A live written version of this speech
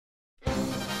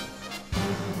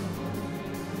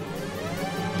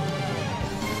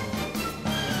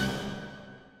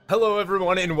Hello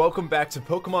everyone and welcome back to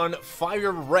Pokemon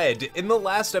FireRed. In the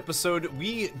last episode,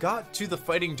 we got to the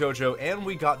fighting dojo and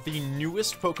we got the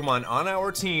newest Pokemon on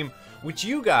our team, which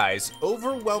you guys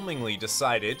overwhelmingly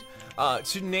decided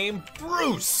to name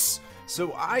Bruce.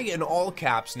 So I, in all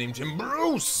caps, named him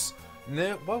Bruce.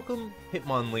 Welcome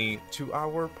Hitmonlee to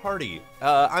our party.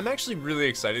 I'm actually really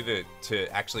excited to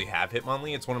actually have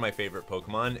Hitmonlee. It's one of my favorite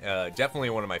Pokemon, definitely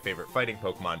one of my favorite fighting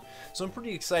Pokemon, so I'm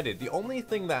pretty excited. The only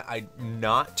thing that I'm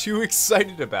not too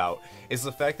excited about is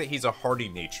the fact that he's a hardy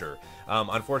nature.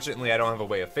 Unfortunately, I don't have a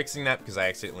way of fixing that because I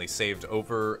accidentally saved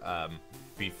over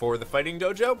before the fighting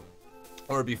dojo,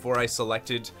 or before I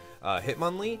selected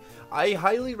Hitmonlee. I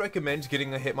highly recommend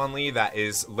getting a Hitmonlee that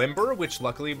is limber, which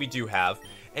luckily we do have,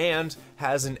 and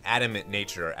has an adamant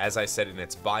nature, as I said in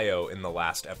its bio in the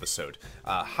last episode.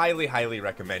 Highly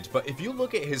recommend. But if you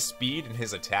look at his speed and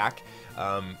his attack,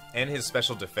 and his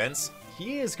special defense,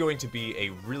 he is going to be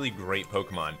a really great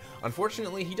Pokemon.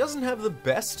 Unfortunately, he doesn't have the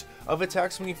best of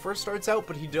attacks when he first starts out,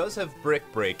 but he does have Brick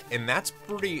Break, and that's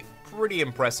pretty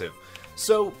impressive.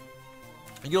 So,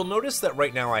 you'll notice that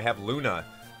right now I have Luna.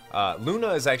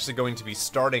 Luna is actually going to be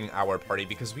starting our party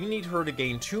because we need her to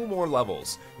gain 2 more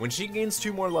levels. When she gains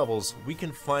 2 more levels, we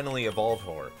can finally evolve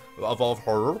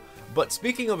her. But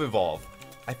speaking of evolve,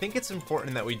 I think it's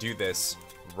important that we do this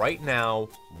right now,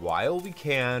 while we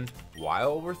can,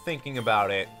 while we're thinking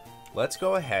about it. Let's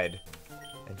go ahead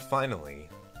and finally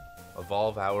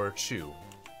evolve our Chew,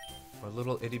 our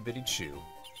little itty bitty Chew.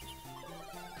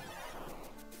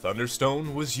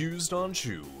 Thunderstone was used on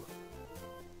Chew.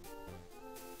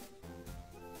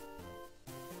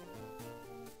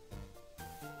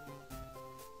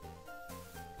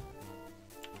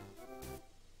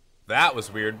 That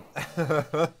was weird.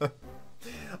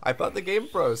 I thought the game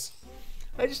froze.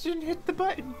 I just didn't hit the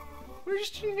button. We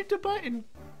just didn't hit the button.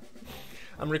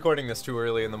 I'm recording this too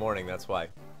early in the morning, that's why.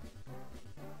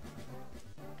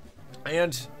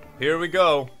 And here we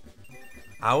go.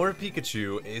 Our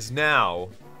Pikachu is now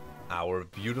our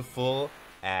beautiful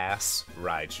ass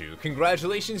Raichu.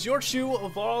 Congratulations, your Chew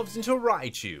evolved into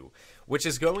Raichu, which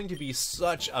is going to be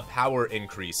such a power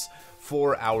increase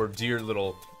for our dear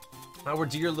little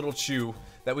Chew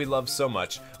that we love so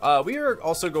much. We are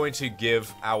also going to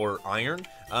give our Iron.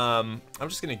 I'm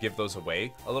just going to give those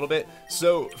away a little bit.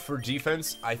 So for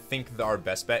defense, I think our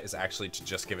best bet is actually to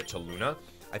just give it to Luna.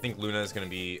 I think Luna is going to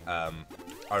be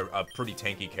a pretty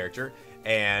tanky character.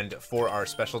 And for our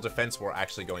special defense, we're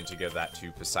actually going to give that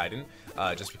to Poseidon,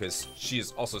 just because she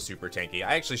is also super tanky.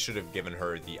 I actually should have given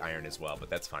her the Iron as well,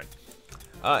 but that's fine.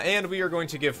 And we are going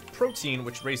to give Protein,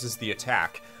 which raises the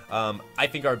attack. I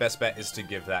think our best bet is to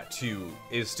give that to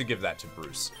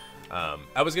Bruce.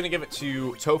 I was gonna give it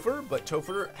to Topher, but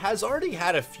Topher has already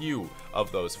had a few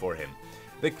of those for him.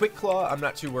 The Quick Claw, I'm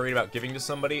not too worried about giving to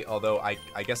somebody, although I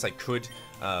guess I could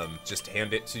just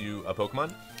hand it to a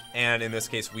Pokemon. And in this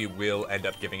case, we will end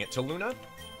up giving it to Luna,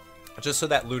 just so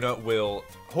that Luna will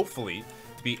hopefully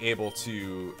be able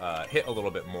to hit a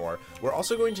little bit more. We're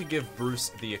also going to give Bruce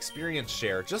the experience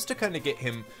share just to kind of get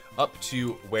him up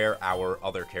to where our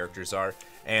other characters are.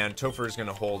 And Topher is going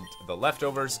to hold the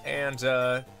leftovers, and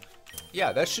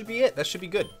yeah, that should be it. That should be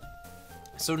good.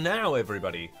 So now,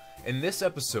 everybody, in this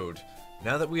episode,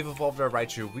 now that we've evolved our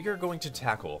Raichu, we are going to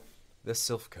tackle the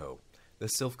Silph Co, the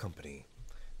Silph Company,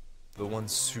 the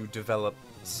ones who develop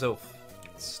Silph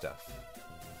stuff.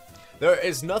 There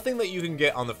is nothing that you can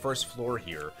get on the first floor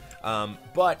here,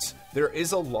 but there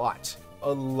is a lot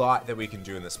that we can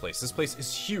do in this place. This place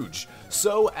is huge.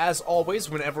 So, as always,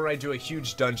 whenever I do a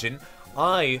huge dungeon,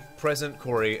 I, present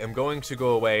Corey, am going to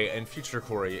go away, and future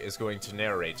Corey is going to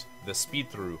narrate the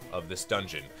speed-through of this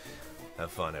dungeon.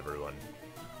 Have fun, everyone.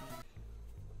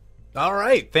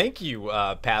 Alright, thank you,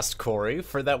 past Corey,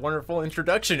 for that wonderful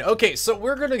introduction. Okay, so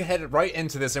we're going to head right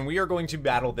into this, and we are going to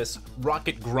battle this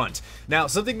Rocket Grunt. Now,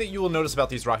 something that you will notice about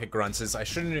these Rocket Grunts is I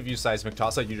shouldn't have used Seismic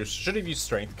Toss, you just should have used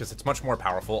Strength, because it's much more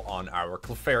powerful on our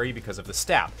Clefairy because of the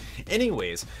staff.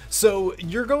 Anyways, so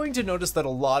you're going to notice that a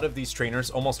lot of these trainers,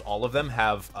 almost all of them,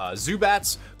 have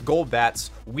Zubats, Golbats,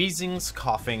 Weezings,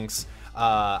 Coughings,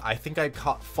 I think I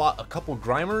fought a couple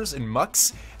Grimers and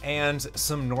Mucks, and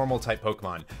some normal type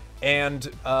Pokemon. And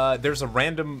there's a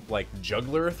random, like,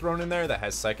 juggler thrown in there that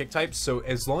has psychic types, so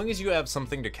as long as you have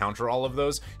something to counter all of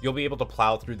those, you'll be able to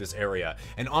plow through this area.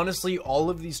 And honestly,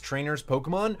 all of these trainers'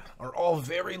 Pokemon are all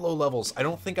very low levels. I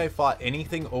don't think I fought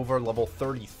anything over level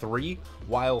 33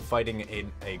 while fighting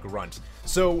a Grunt.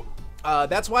 So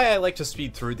That's why I like to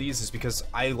speed through these, is because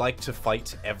I like to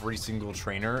fight every single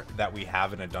trainer that we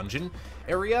have in a dungeon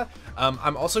area.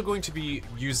 I'm also going to be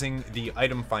using the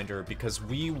item finder because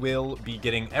we will be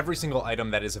getting every single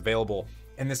item that is available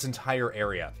in this entire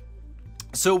area.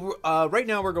 So right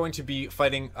now we're going to be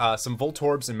fighting some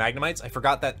Voltorbs and Magnemites. I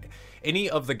forgot that any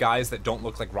of the guys that don't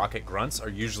look like Rocket Grunts are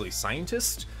usually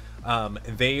scientists.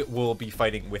 They will be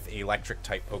fighting with electric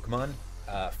type Pokemon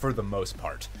for the most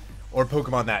part, or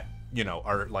Pokemon that, you know,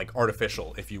 are like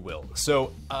artificial, if you will.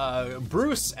 So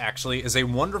Bruce actually is a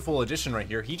wonderful addition right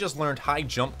here. He just learned High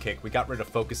Jump Kick. We got rid of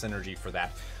Focus Energy for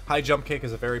that. High Jump Kick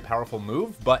is a very powerful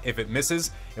move, but if it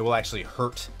misses, it will actually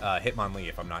hurt Hitmonlee,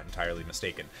 if I'm not entirely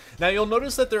mistaken. Now you'll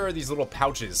notice that there are these little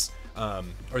pouches,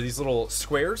 or these little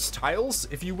squares, tiles,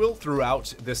 if you will,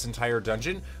 throughout this entire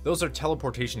dungeon. Those are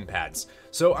teleportation pads.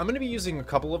 So I'm going to be using a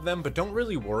couple of them, but don't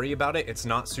really worry about it. It's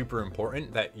not super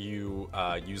important that you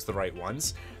use the right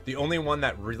ones. The only one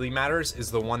that really matters is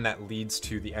the one that leads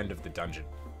to the end of the dungeon.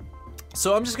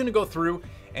 So I'm just going to go through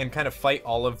and kind of fight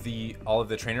all of the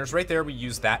trainers. Right there, we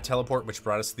used that teleport, which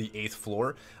brought us to the 8th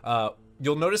floor.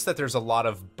 You'll notice that there's a lot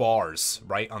of bars,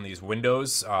 right, on these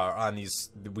windows, on these,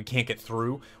 we can't get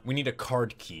through. We need a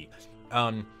card key.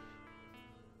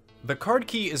 The card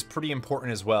key is pretty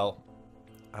important as well.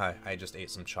 I just ate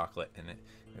some chocolate and it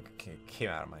came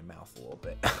out of my mouth a little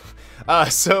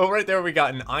bit. So right there we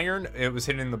got an iron. It was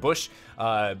hidden in the bush.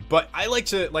 But I like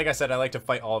to, like I said, I like to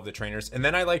fight all of the trainers. And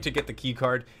then I like to get the key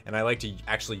card, and I like to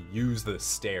actually use the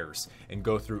stairs and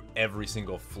go through every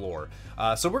single floor.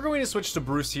 So we're going to switch to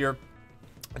Bruce here,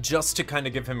 just to kind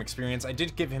of give him experience. I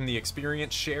did give him the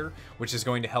experience share, which is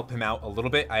going to help him out a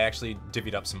little bit. I actually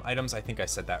divvied up some items. I think I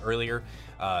said that earlier.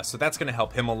 So that's going to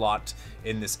help him a lot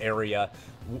in this area.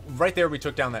 Right there, we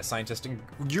took down that scientist, and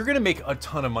you're going to make a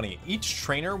ton of money. Each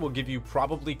trainer will give you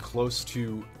probably close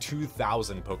to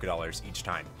 2,000 Pokédollars each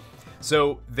time.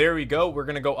 So there we go. We're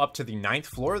going to go up to the 9th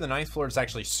floor. The 9th floor is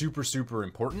actually super, super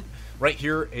important. Right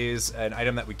here is an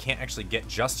item that we can't actually get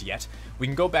just yet. We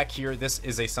can go back here. This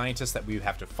is a scientist that we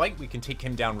have to fight. We can take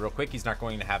him down real quick. He's not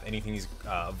going to have anything. He's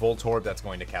Voltorb that's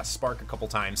going to cast Spark a couple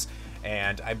times.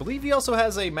 And I believe he also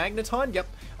has a Magneton, yep,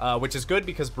 which is good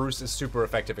because Bruce is super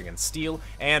effective against Steel,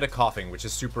 and a Coughing, which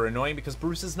is super annoying because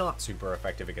Bruce is not super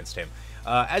effective against him.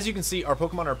 As you can see, our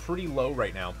Pokemon are pretty low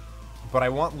right now, but I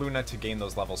want Luna to gain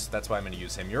those levels, so that's why I'm going to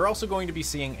use him. You're also going to be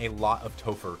seeing a lot of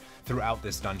Topher throughout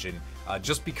this dungeon,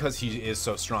 just because he is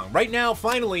so strong. Right now,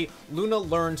 finally, Luna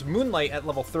learned Moonlight at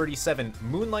level 37.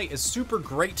 Moonlight is super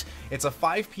great. It's a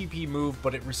 5 PP move,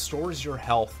 but it restores your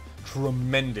health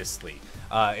tremendously.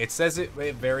 It says it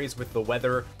varies with the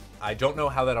weather. I don't know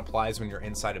how that applies when you're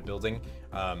inside a building.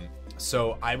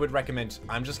 So I would recommend,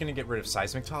 I'm just going to get rid of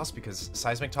Seismic Toss, because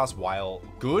Seismic Toss, while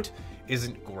good,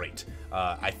 isn't great.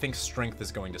 I think Strength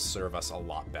is going to serve us a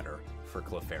lot better for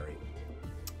Clefairy.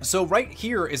 So right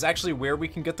here is actually where we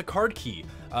can get the card key.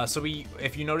 So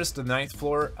if you noticed the 9th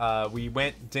floor, we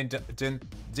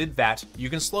did that. You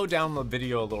can slow down the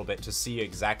video a little bit to see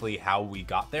exactly how we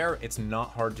got there. It's not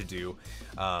hard to do,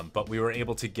 but we were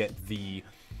able to get the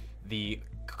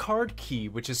card key,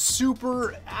 which is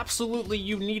super, absolutely,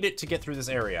 you need it to get through this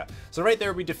area. So right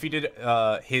there, we defeated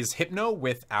his Hypno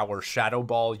with our Shadow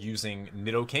Ball using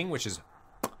Nidoking, which is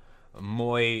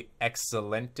muy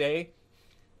excelente.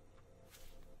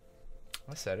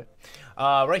 I said it.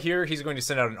 Right here, he's going to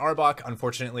send out an Arbok.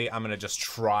 Unfortunately, I'm going to just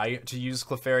try to use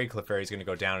Clefairy. Clefairy's going to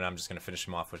go down, and I'm just going to finish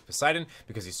him off with Poseidon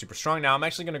because he's super strong. Now, I'm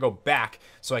actually going to go back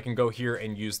so I can go here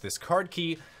and use this card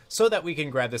key so that we can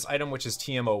grab this item, which is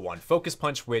TMO1 Focus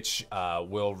Punch, which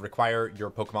will require your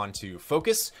Pokemon to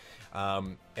focus.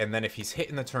 And then if he's hit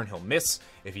in the turn, he'll miss.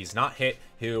 If he's not hit,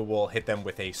 he will hit them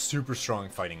with a super strong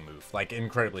fighting move, like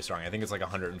incredibly strong. I think it's like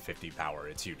 150 power.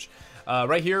 It's huge.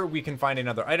 Right here, we can find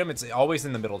another item. It's always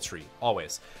in the middle tree,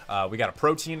 always. We got a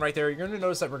protein right there. You're going to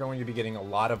notice that we're going to be getting a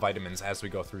lot of vitamins as we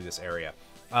go through this area.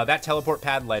 That teleport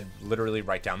pad led literally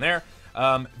right down there.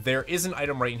 There is an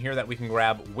item right in here that we can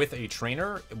grab with a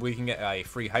trainer. We can get a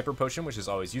free hyper potion, which is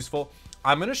always useful.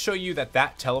 I'm going to show you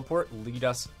that teleport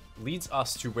leads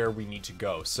us to where we need to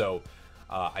go. So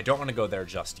I don't want to go there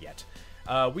just yet.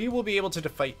 We will be able to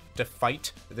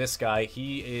fight this guy.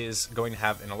 He is going to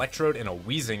have an Electrode and a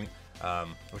Wheezing,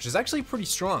 which is actually pretty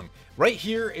strong. Right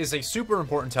here is a super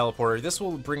important teleporter. This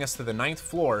will bring us to the 9th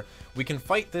floor. We can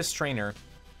fight this trainer,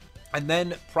 and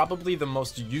then probably the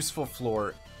most useful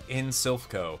floor in Silph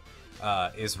Co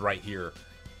is right here.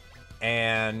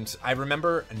 And I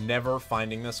remember never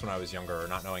finding this when I was younger or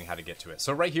not knowing how to get to it.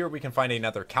 So right here we can find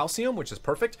another Calcium, which is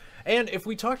perfect. And if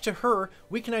we talk to her,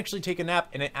 we can actually take a nap,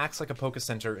 and it acts like a Poke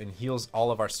Center and heals all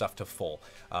of our stuff to full,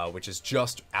 which is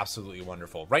just absolutely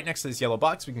wonderful. Right next to this yellow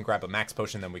box, we can grab a Max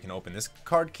Potion, then we can open this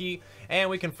card key, and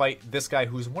we can fight this guy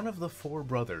who's one of the 4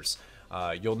 brothers.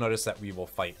 You'll notice that we will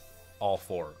fight all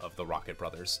 4 of the Rocket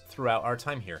Brothers throughout our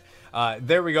time here.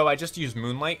 There we go. I just used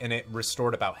Moonlight, and it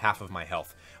restored about half of my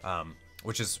health,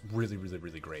 which is really, really,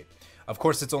 really great. Of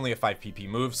course, it's only a 5 PP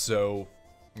move, so,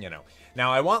 you know.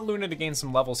 Now, I want Luna to gain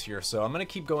some levels here, so I'm going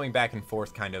to keep going back and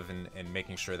forth kind of and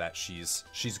making sure that she's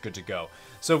good to go.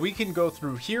 So we can go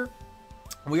through here.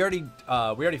 We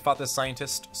already fought this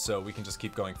scientist, so we can just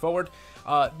keep going forward.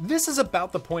 This is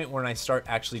about the point when I start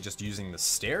actually just using the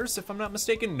stairs, if I'm not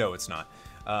mistaken. No, it's not.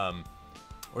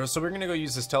 So we're going to go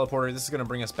use this teleporter. This is going to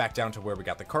bring us back down to where we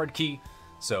got the card key.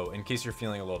 So in case you're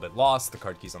feeling a little bit lost, the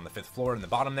card key's on the 5th floor in the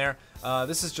bottom there.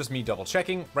 This is just me double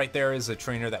checking. Right there is a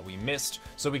trainer that we missed,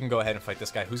 so we can go ahead and fight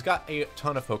this guy who's got a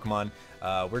ton of Pokemon.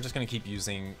 We're just going to keep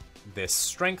using this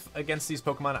strength against these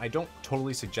Pokemon. I don't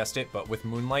totally suggest it, but with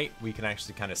Moonlight, we can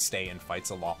actually kind of stay in fights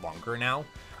a lot longer now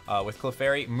with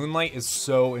Clefairy. Moonlight is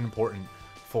so important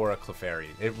for a Clefairy.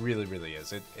 It really, really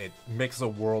is. It makes a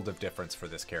world of difference for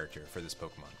this character, for this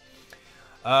Pokemon.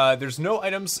 There's no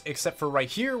items except for right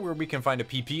here where we can find a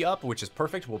PP up, which is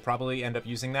perfect. We'll probably end up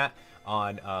using that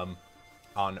on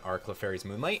our Clefairy's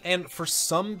Moonlight. And for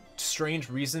some strange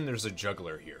reason, there's a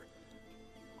juggler here.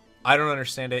 I don't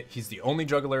understand it. He's the only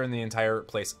juggler in the entire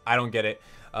place. I don't get it.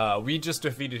 We just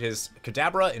defeated his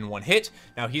Kadabra in 1 hit.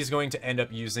 Now he's going to end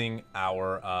up using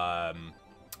our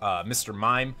Mr.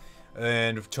 Mime,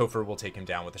 and Topher will take him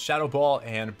down with a Shadow Ball,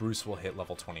 and Bruce will hit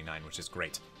level 29, which is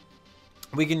great.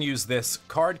 We can use this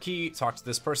card key, talk to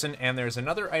this person, and there's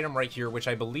another item right here, which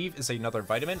I believe is another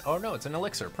vitamin. Oh no, it's an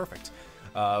elixir. Perfect.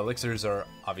 Elixirs are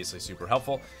obviously super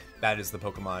helpful. That is the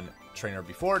Pokemon trainer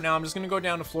before. Now I'm just going to go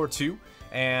down to floor 2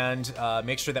 and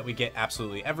make sure that we get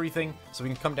absolutely everything. So we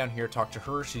can come down here, talk to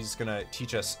her. She's going to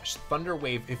teach us Thunder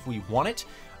Wave if we want it.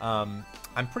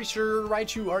 I'm pretty sure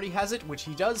Raichu already has it, which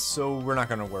he does, so we're not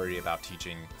going to worry about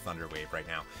teaching Thunder Wave right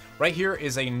now. Right here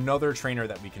is another trainer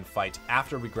that we can fight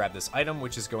after we grab this item,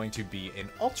 which is going to be an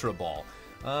Ultra Ball.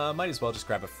 Might as well just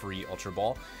grab a free Ultra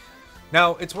Ball.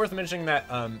 Now, it's worth mentioning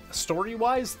that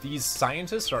story-wise, these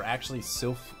scientists are actually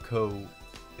Silph Co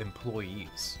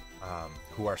employees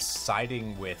who are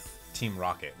siding with Team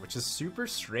Rocket, which is super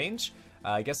strange.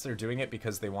 I guess they're doing it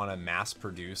because they want to mass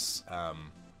produce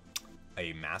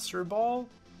a Master Ball.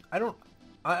 I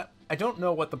don't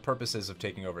know what the purpose is of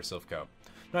taking over Silph Co.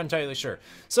 Not entirely sure.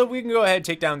 So we can go ahead and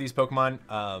take down these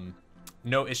Pokemon.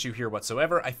 No issue here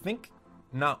whatsoever. I think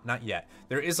not yet.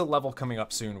 There is a level coming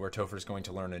up soon where Topher's going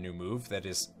to learn a new move that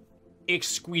is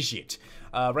exquisite.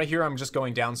 Right here, I'm just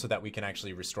going down so that we can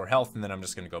actually restore health, and then I'm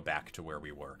just going to go back to where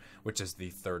we were, which is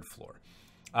the 3rd floor.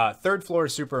 3rd floor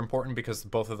is super important because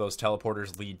both of those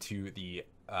teleporters lead to the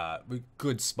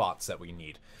good spots that we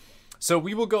need. So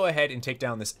we will go ahead and take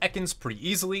down this Ekans pretty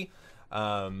easily.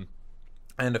 And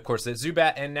of course, this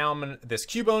Zubat, and now I'm this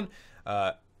Cubone.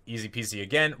 Easy peasy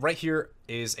again. Right here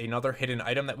is another hidden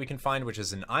item that we can find, which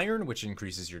is an iron, which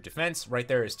increases your defense. Right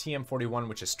there is TM41,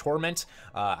 which is Torment.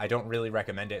 I don't really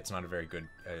recommend it. It's not a very good,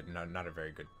 not a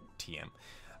very good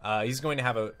TM. He's going to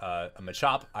have a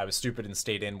Machop. I was stupid and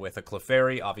stayed in with a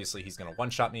Clefairy. Obviously, he's going to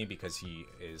one-shot me because he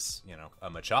is, you know,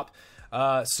 a Machop.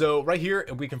 So right here,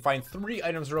 we can find 3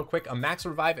 items real quick. A Max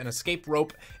Revive, an Escape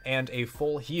Rope, and a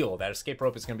Full Heal. That Escape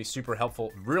Rope is going to be super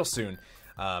helpful real soon.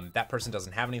 That person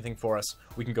doesn't have anything for us.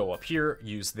 We can go up here,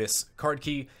 use this card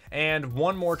key, and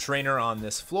one more trainer on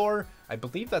this floor. I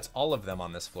believe that's all of them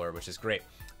on this floor, which is great.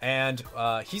 And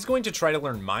he's going to try to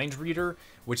learn Mind Reader,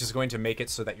 which is going to make it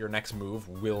so that your next move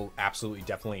will absolutely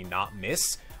definitely not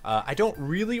miss. I don't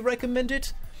really recommend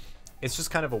it. It's just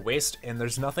kind of a waste, and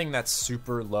there's nothing that's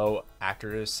super low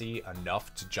accuracy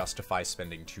enough to justify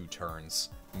spending 2 turns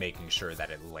making sure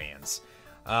that it lands.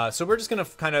 So we're just going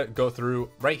to kind of go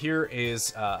through. Right here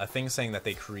is a thing saying that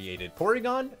they created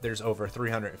Porygon. There's over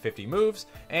 350 moves,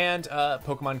 and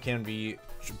Pokemon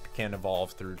can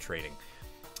evolve through trading,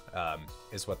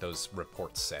 is what those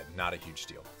reports said. Not a huge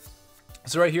deal.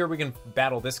 So right here we can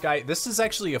battle this guy. This is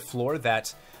actually a floor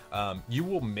that you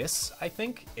will miss, I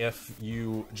think, if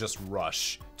you just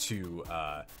rush to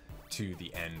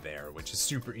the end there, which is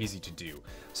super easy to do.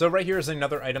 So right here is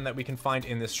another item that we can find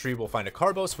in this tree. We'll find a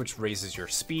Carbos, which raises your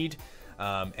speed,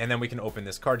 and then we can open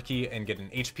this card key and get an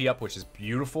HP up, which is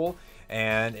beautiful,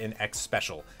 and an X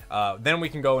special. Then we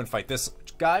can go and fight this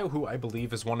guy, who I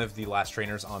believe is one of the last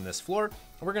trainers on this floor.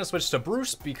 We're going to switch to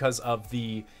Bruce because of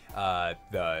the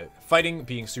fighting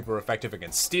being super effective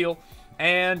against Steel.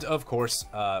 And, of course,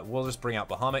 we'll just bring out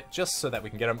Bahamut just so that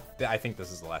we can get him. I think this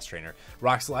is the last trainer.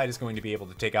 Rock Slide is going to be able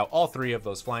to take out all 3 of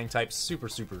those flying types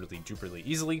duperly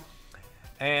easily.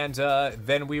 And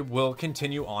then we will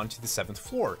continue on to the 7th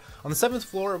floor. On the 7th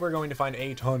floor, we're going to find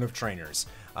a ton of trainers.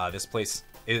 This place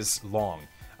is long.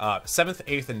 7th,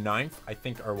 8th, and 9th, I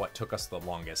think, are what took us the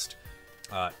longest.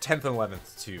 10th and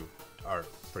 11th, too, are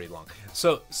pretty long.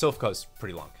 So, Silph Co's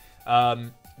pretty long.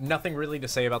 Nothing really to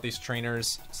say about these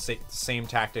trainers. Same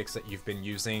tactics that you've been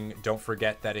using. Don't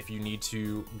forget that if you need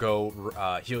to go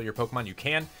heal your Pokemon, you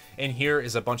can. And here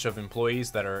is a bunch of employees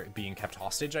that are being kept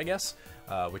hostage, I guess,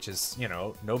 which is, you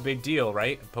know, no big deal,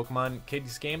 right? Pokemon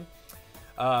Kids game.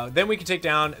 Then we can take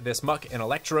down this Muck and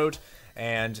Electrode,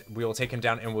 and we will take him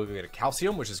down, and we'll get a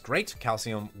Calcium, which is great.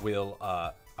 Calcium will,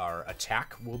 our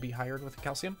attack will be higher with the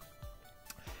Calcium.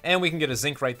 And we can get a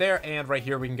Zinc right there, and right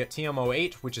here we can get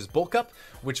TMO8, which is Bulk Up,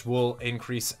 which will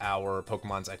increase our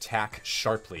Pokemon's attack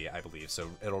sharply, I believe. So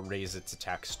it'll raise its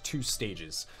attacks 2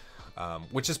 stages,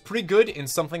 which is pretty good in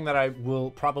something that I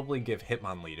will probably give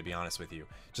Hitmonlee, to be honest with you.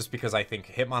 Just because I think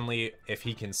Hitmonlee, if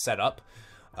he can set up,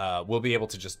 will be able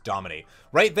to just dominate.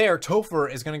 Right there,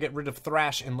 Topher is going to get rid of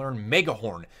Thrash and learn Mega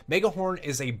Horn. Mega Horn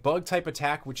is a bug-type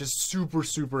attack, which is super,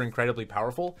 super incredibly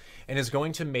powerful, and is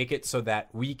going to make it so that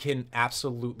we can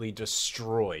absolutely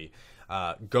destroy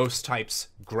Ghost types,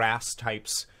 Grass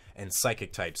types, and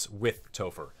Psychic types with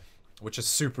Topher, which is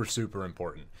super, super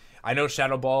important. I know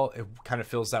Shadow Ball, it kind of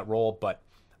fills that role, but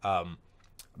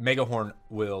Mega Horn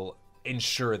will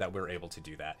ensure that we're able to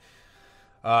do that.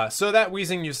 So that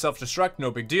Weezing used Self-Destruct,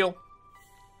 no big deal.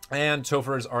 And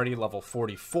Topher is already level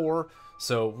 44,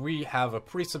 so we have a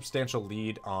pretty substantial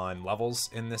lead on levels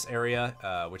in this area,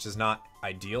 which is not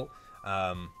ideal.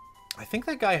 I think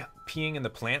that guy peeing in the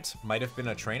plant might have been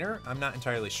a trainer. I'm not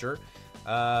entirely sure.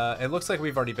 It looks like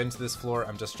we've already been to this floor.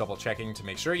 I'm just double checking to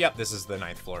make sure. Yep, this is the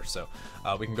 9th floor, so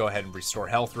we can go ahead and restore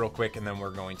health real quick, and then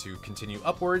we're going to continue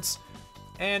upwards.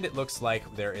 And it looks like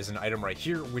there is an item right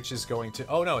here, which is going to...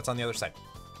 Oh, no, it's on the other side.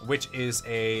 Which is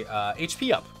a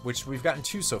HP up, which we've gotten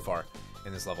 2 so far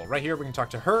in this level. Right here, we can talk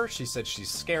to her. She said she's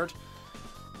scared.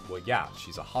 Well, yeah,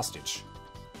 she's a hostage.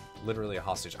 Literally a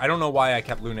hostage. I don't know why I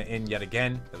kept Luna in yet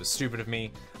again. That was stupid of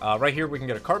me. Right here, we can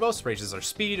get a Carbos, raises our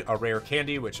speed, a rare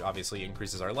candy, which obviously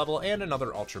increases our level, and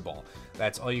another Ultra Ball.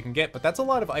 That's all you can get, but that's a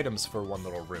lot of items for one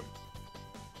little room.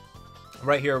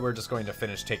 Right here, we're just going to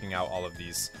finish taking out all of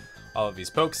these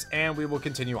pokes, and we will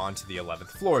continue on to the 11th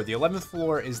floor. The 11th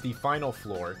floor is the final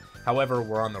floor. However,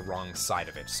 we're on the wrong side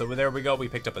of it. So there we go. We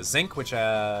picked up a Zinc, which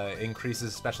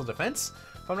increases special defense,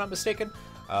 if I'm not mistaken.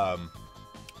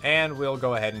 And we'll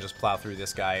go ahead and just plow through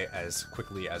this guy as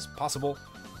quickly as possible,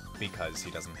 because he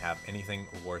doesn't have anything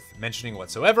worth mentioning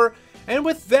whatsoever. And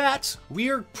with that, we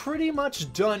are pretty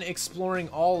much done exploring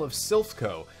all of Silph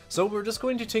Co. So we're just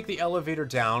going to take the elevator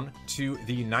down to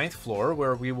the 9th floor,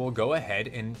 where we will go ahead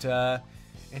and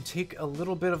take a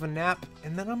little bit of a nap,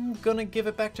 and then I'm gonna give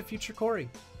it back to Future Corey.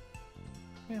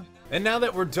 Yeah. And now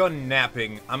that we're done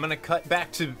napping, I'm gonna cut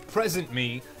back to present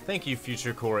me. Thank you,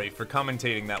 Future Corey, for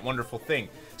commentating that wonderful thing.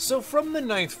 So from the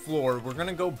 9th floor, we're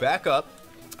gonna go back up,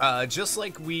 just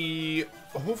like we...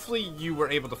 Hopefully you were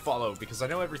able to follow, because I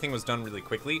know everything was done really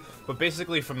quickly, but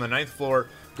basically from the 9th floor,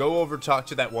 go over, talk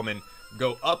to that woman,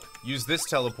 go up, use this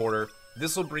teleporter.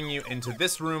 This will bring you into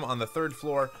this room on the 3rd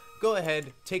floor. Go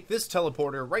ahead, take this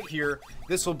teleporter right here.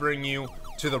 This will bring you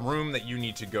to the room that you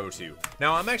need to go to.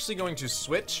 Now, I'm actually going to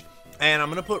switch, and I'm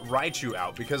going to put Raichu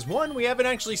out, because one, we haven't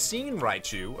actually seen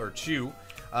Raichu, or Chew,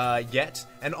 yet.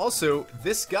 And also,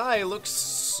 this guy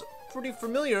looks pretty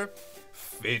familiar.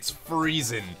 It's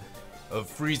Freezen. Of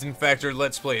Freezen Factor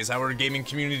Let's Plays, our gaming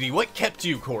community. What kept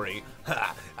you, Corey?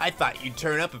 Ha! I thought you'd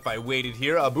turn up if I waited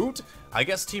here, a boot. I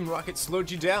guess Team Rocket slowed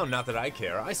you down, not that I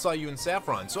care. I saw you in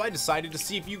Saffron, so I decided to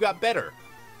see if you got better.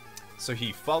 So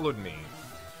he followed me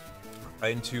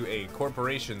into a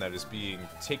corporation that is being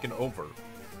taken over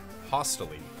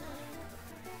hostilely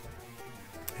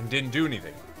and didn't do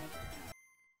anything.